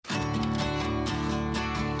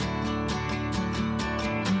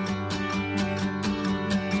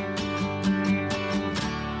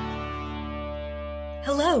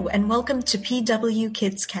Hello, and welcome to PW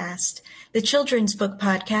Kids Cast, the children's book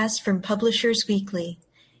podcast from Publishers Weekly.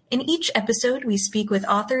 In each episode, we speak with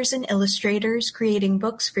authors and illustrators creating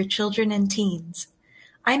books for children and teens.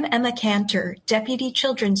 I'm Emma Cantor, Deputy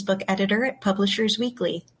Children's Book Editor at Publishers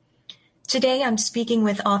Weekly. Today, I'm speaking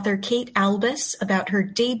with author Kate Albus about her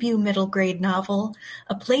debut middle grade novel,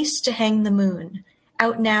 A Place to Hang the Moon,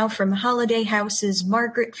 out now from Holiday House's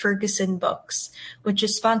Margaret Ferguson Books, which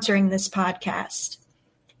is sponsoring this podcast.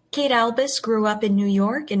 Kate Albus grew up in New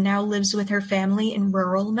York and now lives with her family in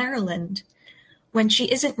rural Maryland. When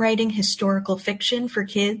she isn't writing historical fiction for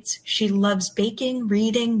kids, she loves baking,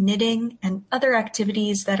 reading, knitting, and other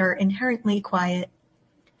activities that are inherently quiet.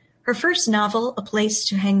 Her first novel, A Place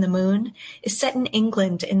to Hang the Moon, is set in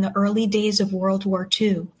England in the early days of World War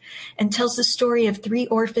II and tells the story of three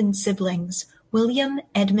orphan siblings, William,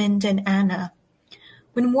 Edmund, and Anna.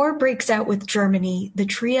 When war breaks out with Germany, the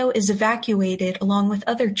trio is evacuated along with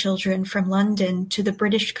other children from London to the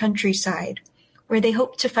British countryside, where they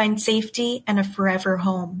hope to find safety and a forever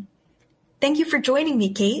home. Thank you for joining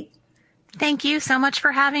me, Kate. Thank you so much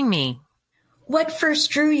for having me. What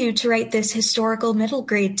first drew you to write this historical middle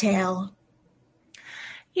grade tale?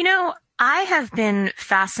 I have been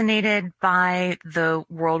fascinated by the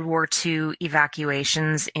World War II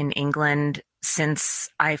evacuations in England since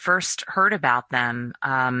I first heard about them.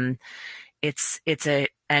 It's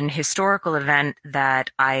an historical event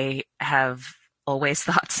that I have always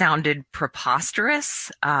thought sounded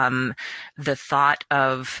preposterous. The thought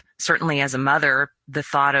of, certainly as a mother, the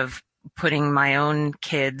thought of putting my own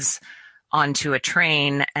kids onto a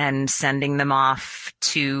train and sending them off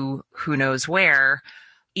to who knows where,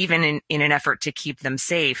 even in an effort to keep them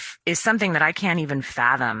safe, is something that I can't even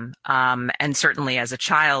fathom. And certainly as a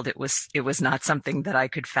child, it was not something that I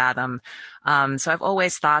could fathom. So I've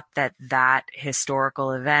always thought that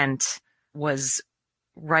historical event was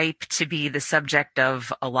ripe to be the subject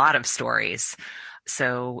of a lot of stories.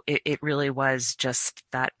 So it really was just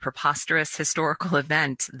that preposterous historical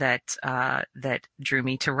event that drew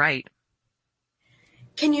me to write.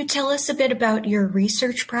 Can you tell us a bit about your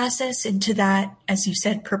research process into that, as you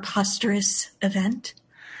said, preposterous event?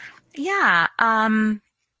 Yeah. I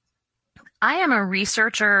am a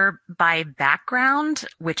researcher by background,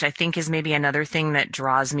 which I think is maybe another thing that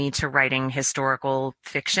draws me to writing historical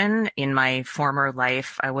fiction. In my former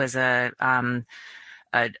life, I was a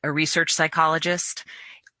research psychologist.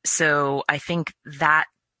 So I think that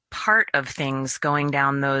part of things, going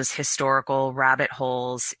down those historical rabbit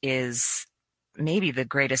holes, is maybe the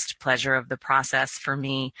greatest pleasure of the process for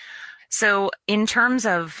me. So in terms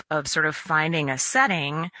of sort of finding a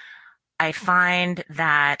setting, I find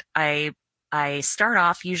that I start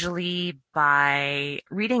off usually by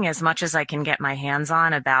reading as much as I can get my hands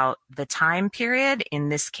on about the time period, in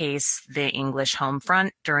this case, the English home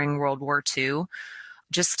front during World War II,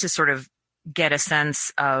 just to sort of get a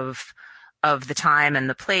sense of the time and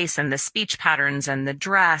the place and the speech patterns and the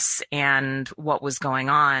dress and what was going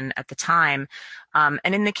on at the time. And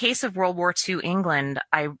in the case of World War II England,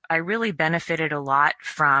 I really benefited a lot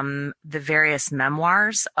from the various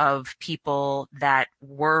memoirs of people that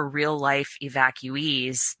were real life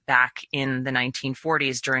evacuees back in the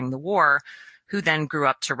 1940s during the war, who then grew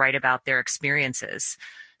up to write about their experiences.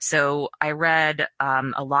 So I read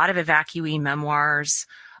a lot of evacuee memoirs.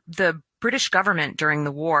 The British government during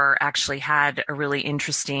the war actually had a really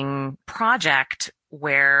interesting project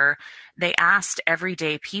where they asked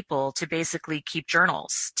everyday people to basically keep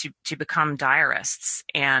journals, to become diarists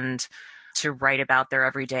and to write about their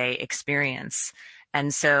everyday experience.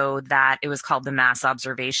 And so that it was called the Mass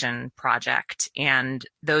Observation Project. And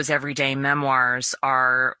those everyday memoirs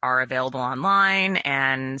are available online.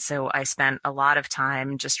 And so I spent a lot of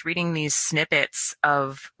time just reading these snippets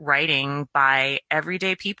of writing by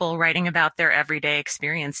everyday people writing about their everyday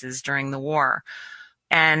experiences during the war.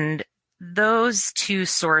 And those two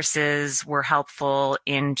sources were helpful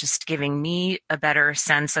in just giving me a better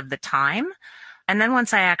sense of the time. And then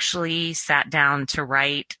once I actually sat down to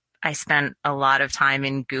write, I spent a lot of time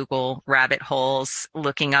in Google rabbit holes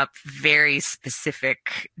looking up very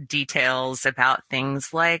specific details about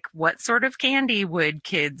things like what sort of candy would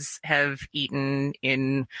kids have eaten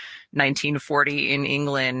in 1940 in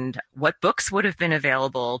England? What books would have been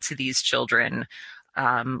available to these children?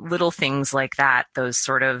 Little things like that, those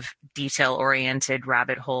sort of detail-oriented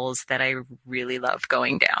rabbit holes that I really love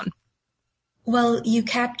going down. Well, you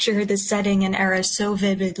capture the setting and era so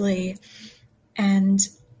vividly, and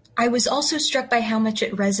I was also struck by how much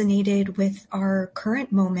it resonated with our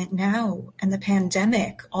current moment now and the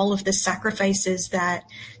pandemic, all of the sacrifices that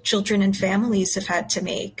children and families have had to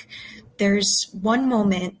make. there's one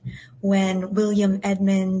moment when William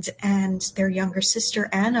Edmund and their younger sister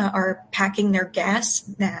Anna are packing their gas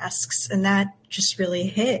masks, and that just really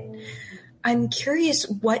hit. I'm curious,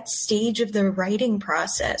 what stage of the writing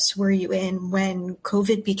process were you in when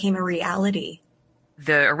COVID became a reality?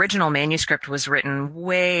 The original manuscript was written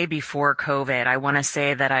way before COVID. I want to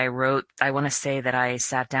say that I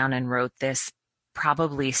sat down and wrote this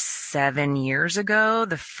probably 7 years ago,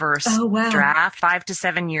 the first draft, 5 to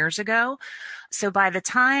 7 years ago. So by the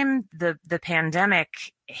time the pandemic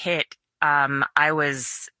hit, I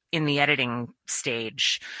was in the editing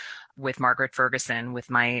stage with Margaret Ferguson, with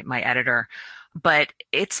my editor. But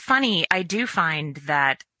it's funny, I do find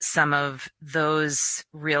that some of those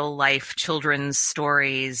real life children's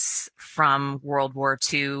stories from World War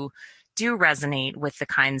II do resonate with the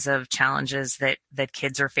kinds of challenges that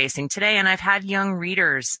kids are facing today. And I've had young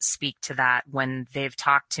readers speak to that when they've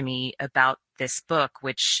talked to me about this book,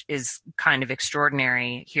 which is kind of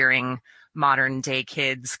extraordinary, hearing modern day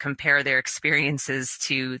kids compare their experiences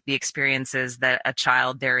to the experiences that a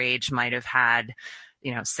child their age might have had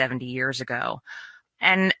 70 years ago.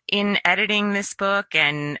 And in editing this book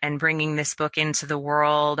and bringing this book into the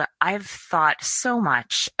world, I've thought so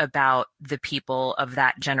much about the people of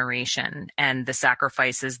that generation and the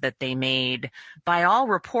sacrifices that they made, by all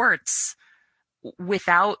reports,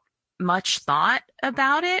 without much thought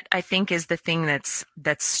about it, I think is the thing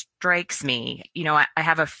that strikes me. I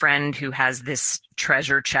have a friend who has this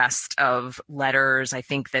treasure chest of letters, I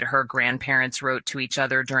think, that her grandparents wrote to each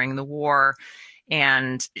other during the war.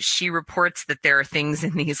 And she reports that there are things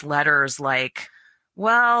in these letters like,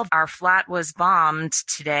 well, our flat was bombed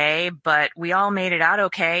today, but we all made it out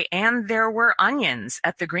okay. And there were onions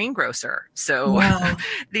at the greengrocer. So wow.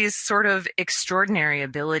 These sort of extraordinary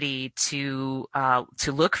ability to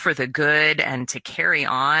look for the good and to carry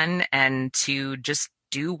on and to just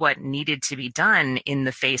do what needed to be done in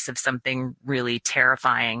the face of something really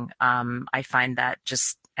terrifying. I find that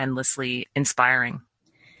just endlessly inspiring.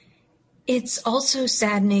 It's also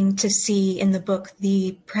saddening to see in the book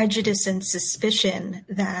the prejudice and suspicion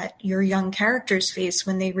that your young characters face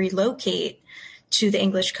when they relocate to the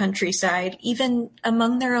English countryside, even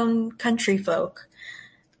among their own country folk.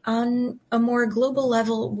 On a more global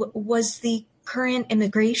level, was the current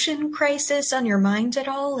immigration crisis on your mind at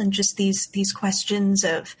all? And just these questions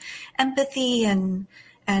of empathy and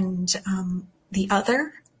the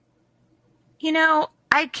other?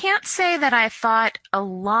 I can't say that I thought a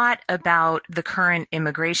lot about the current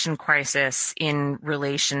immigration crisis in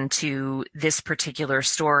relation to this particular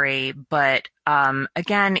story, but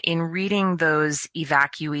again, in reading those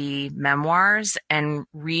evacuee memoirs and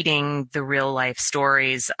reading the real life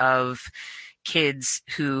stories of kids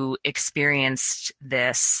who experienced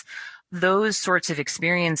this, those sorts of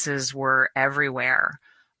experiences were everywhere.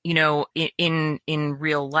 In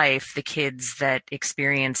real life, the kids that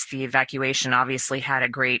experienced the evacuation obviously had a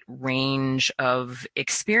great range of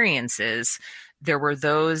experiences. There were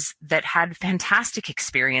those that had fantastic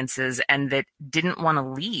experiences and that didn't want to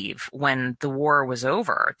leave when the war was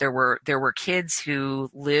over. There were kids who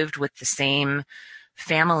lived with the same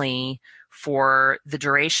family for the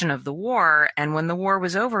duration of the war. And when the war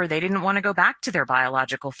was over, they didn't want to go back to their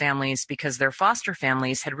biological families because their foster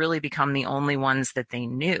families had really become the only ones that they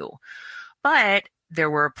knew. But there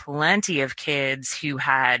were plenty of kids who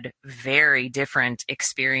had very different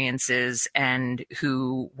experiences and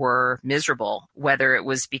who were miserable, whether it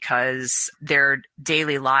was because their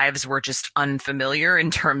daily lives were just unfamiliar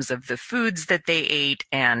in terms of the foods that they ate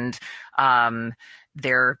and,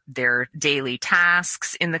 their daily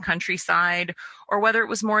tasks in the countryside, or whether it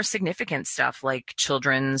was more significant stuff like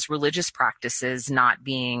children's religious practices not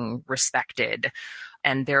being respected.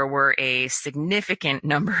 And there were a significant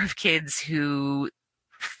number of kids who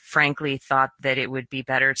frankly thought that it would be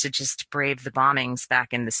better to just brave the bombings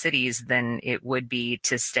back in the cities than it would be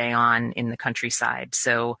to stay on in the countryside.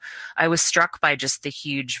 So I was struck by just the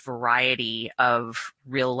huge variety of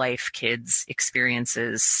real life kids'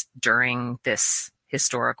 experiences during this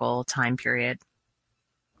historical time period.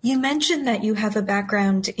 You mentioned that you have a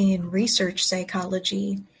background in research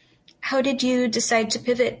psychology. How did you decide to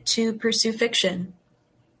pivot to pursue fiction?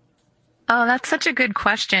 Oh, that's such a good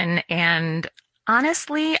question. And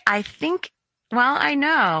honestly, I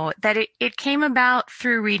know that it came about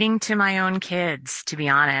through reading to my own kids, to be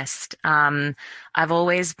honest. I've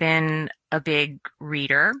always been a big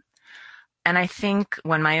reader. And I think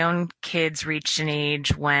when my own kids reached an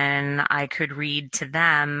age when I could read to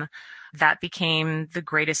them, that became the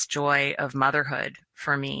greatest joy of motherhood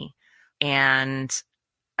for me. And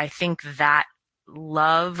I think that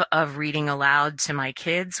love of reading aloud to my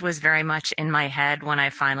kids was very much in my head when I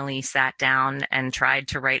finally sat down and tried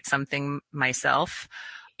to write something myself.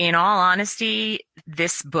 In all honesty,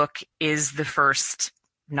 this book is the first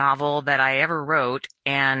novel that I ever wrote,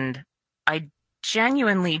 and I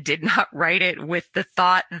genuinely did not write it with the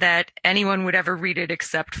thought that anyone would ever read it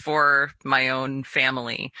except for my own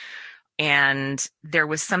family. And there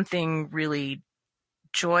was something really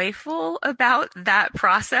joyful about that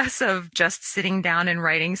process of just sitting down and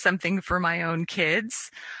writing something for my own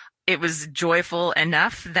kids. It was joyful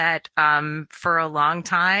enough that for a long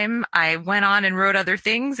time I went on and wrote other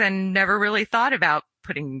things and never really thought about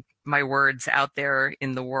putting my words out there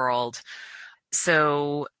in the world.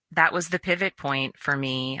 So that was the pivot point for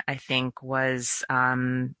me, I think, was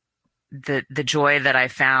the joy that I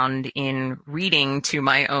found in reading to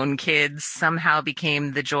my own kids somehow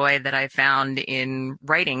became the joy that I found in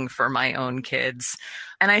writing for my own kids.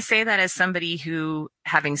 And I say that as somebody who,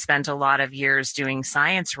 having spent a lot of years doing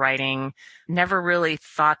science writing, never really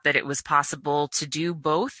thought that it was possible to do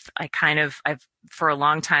both. For a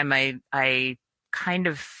long time, I kind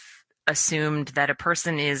of assumed that a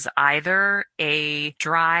person is either a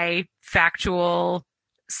dry, factual,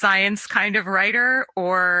 science kind of writer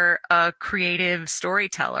or a creative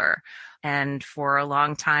storyteller. And for a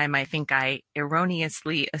long time, I think I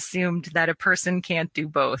erroneously assumed that a person can't do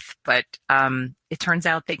both, but it turns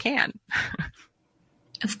out they can.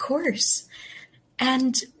 Of course.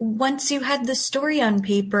 And once you had the story on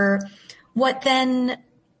paper, what then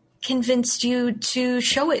convinced you to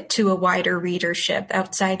show it to a wider readership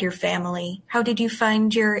outside your family? How did you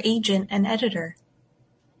find your agent and editor?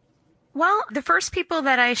 Well, the first people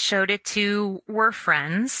that I showed it to were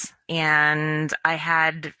friends, and I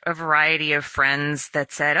had a variety of friends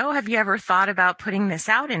that said, "Oh, have you ever thought about putting this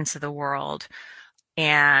out into the world?"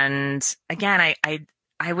 And again,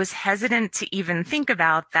 I was hesitant to even think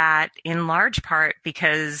about that in large part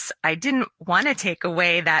because I didn't want to take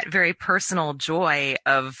away that very personal joy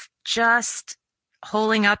of just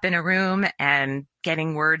holing up in a room and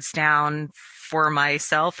getting words down for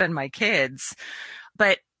myself and my kids.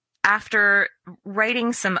 But after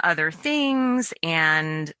writing some other things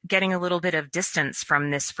and getting a little bit of distance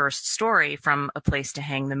from this first story, from A Place to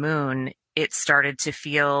Hang the Moon, it started to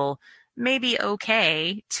feel maybe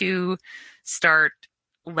okay to start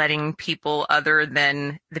letting people other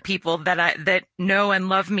than the people that know and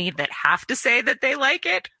love me, that have to say that they like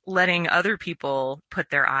it, letting other people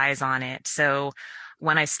put their eyes on it. So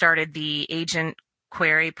when I started the agent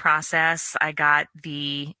query process, I got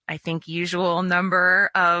the, I think, usual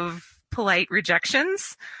number of polite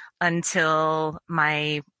rejections until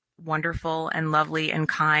my wonderful and lovely and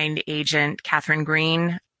kind agent, Catherine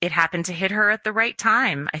Green, it happened to hit her at the right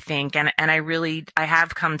time, I think. And I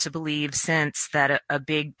have come to believe since that a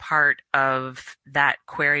big part of that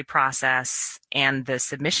query process and the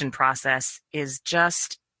submission process is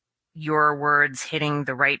just your words hitting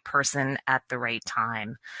the right person at the right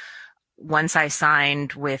time. Once I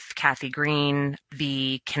signed with Kathy Green,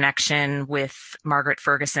 the connection with Margaret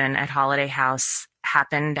Ferguson at Holiday House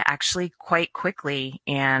happened actually quite quickly,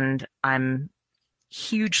 and I'm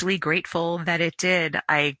hugely grateful that it did.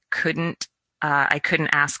 I couldn't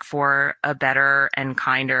ask for a better and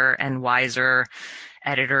kinder and wiser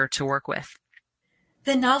editor to work with.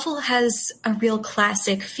 The novel has a real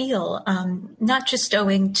classic feel, not just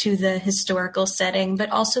owing to the historical setting, but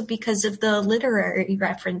also because of the literary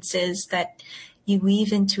references that you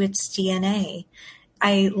weave into its DNA.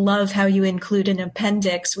 I love how you include an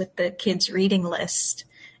appendix with the kids' reading list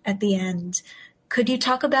at the end. Could you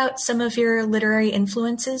talk about some of your literary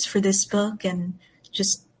influences for this book and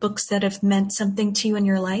just books that have meant something to you in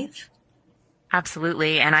your life?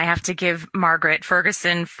 Absolutely. And I have to give Margaret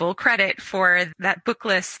Ferguson full credit for that book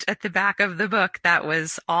list at the back of the book. That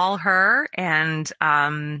was all her. And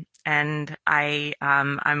I'm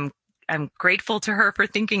grateful to her for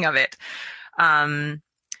thinking of it.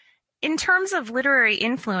 In terms of literary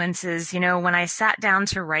influences, when I sat down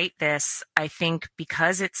to write this, I think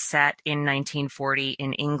because it's set in 1940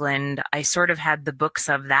 in England, I sort of had the books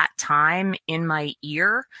of that time in my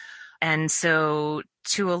ear. And so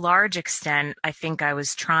to a large extent, I think I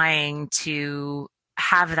was trying to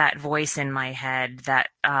have that voice in my head that,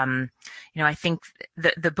 I think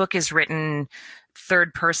the book is written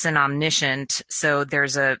third person omniscient. So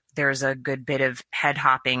there's a good bit of head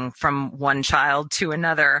hopping from one child to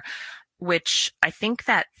another, which I think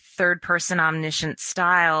that third person omniscient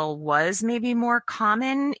style was maybe more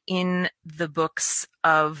common in the books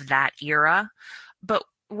of that era. But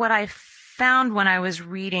what I found when I was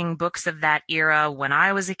reading books of that era when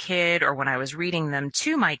I was a kid or when I was reading them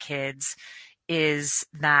to my kids is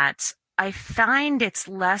that I find it's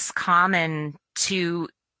less common to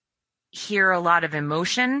hear a lot of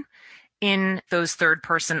emotion in those third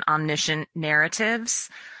person omniscient narratives.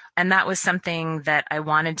 And that was something that I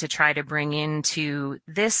wanted to try to bring into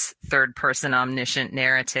this third person omniscient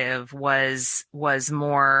narrative was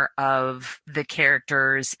more of the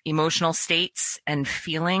characters' emotional states and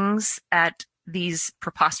feelings at these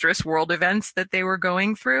preposterous world events that they were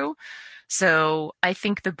going through. So I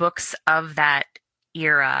think the books of that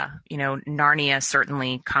era, Narnia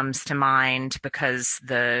certainly comes to mind because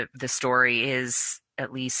the story is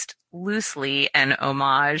at least loosely an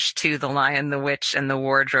homage to The Lion, the Witch, and the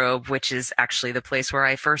Wardrobe, which is actually the place where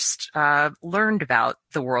I first learned about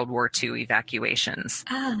the World War II evacuations.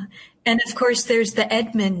 And of course there's the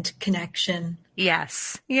Edmund connection.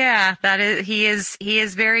 Yes. Yeah, that is he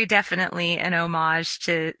is very definitely an homage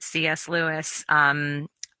to C.S. Lewis.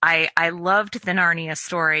 I loved the Narnia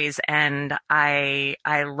stories, and I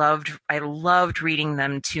loved reading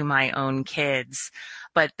them to my own kids.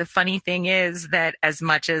 But the funny thing is that as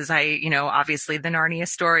much as obviously the Narnia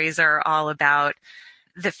stories are all about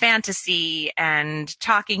the fantasy and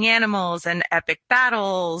talking animals and epic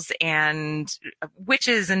battles and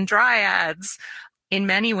witches and dryads, in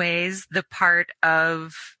many ways, the part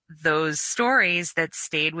of those stories that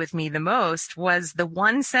stayed with me the most was the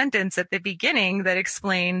one sentence at the beginning that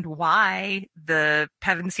explained why the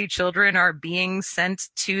Pevensey children are being sent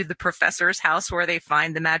to the professor's house where they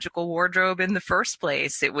find the magical wardrobe in the first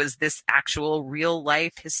place. It was this actual real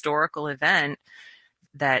life historical event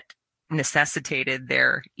that necessitated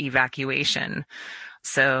their evacuation.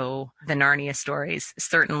 So the Narnia stories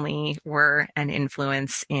certainly were an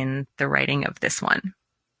influence in the writing of this one.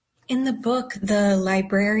 In the book, the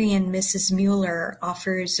librarian, Mrs. Mueller,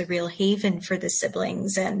 offers a real haven for the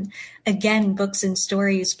siblings, and again, books and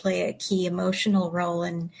stories play a key emotional role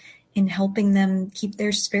in helping them keep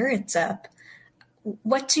their spirits up.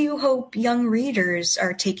 What do you hope young readers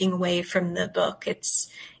are taking away from the book?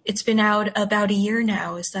 It's been out about a year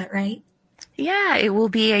now, is that right? Yeah, it will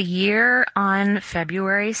be a year on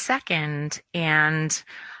February 2nd, and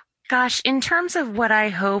gosh, in terms of what I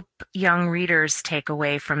hope young readers take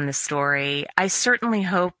away from the story, I certainly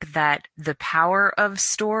hope that the power of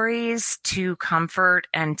stories to comfort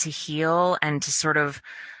and to heal and to sort of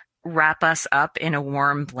wrap us up in a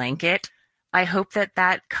warm blanket, I hope that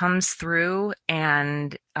that comes through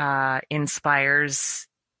and inspires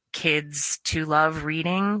kids to love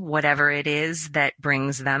reading, whatever it is that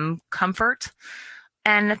brings them comfort.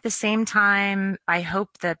 And at the same time, I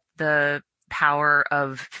hope that the power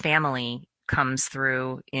of family comes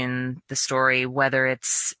through in the story, whether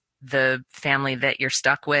it's the family that you're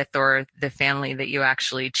stuck with or the family that you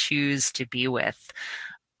actually choose to be with.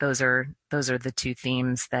 Those are the two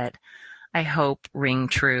themes that I hope ring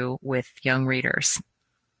true with young readers.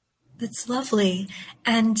 That's lovely.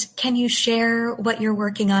 And can you share what you're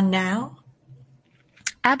working on now?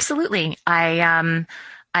 Absolutely. I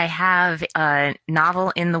have a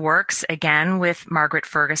novel in the works again with Margaret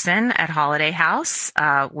Ferguson at Holiday House,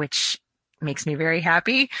 which makes me very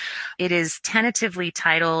happy. It is tentatively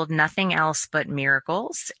titled Nothing Else But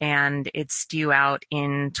Miracles, and it's due out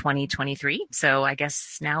in 2023. So I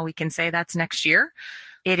guess now we can say that's next year.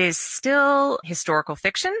 It is still historical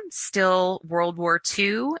fiction, still World War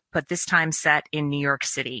II, but this time set in New York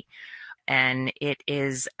City. And it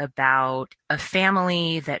is about a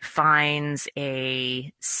family that finds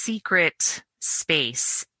a secret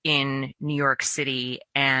space in New York City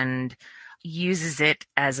and uses it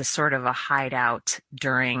as a sort of a hideout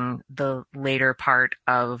during the later part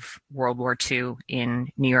of World War II in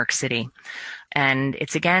New York City. And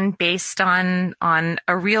it's again based on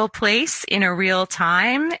a real place in a real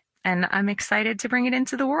time. And I'm excited to bring it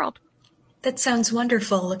into the world. That sounds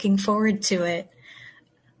wonderful. Looking forward to it.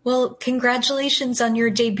 Well, congratulations on your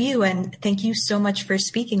debut, and thank you so much for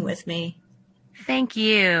speaking with me. Thank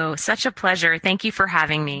you. Such a pleasure. Thank you for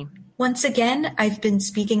having me. Once again, I've been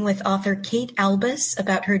speaking with author Kate Albus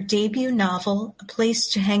about her debut novel, A Place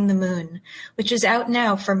to Hang the Moon, which is out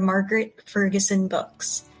now from Margaret Ferguson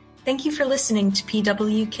Books. Thank you for listening to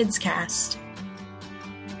PW Kids Cast.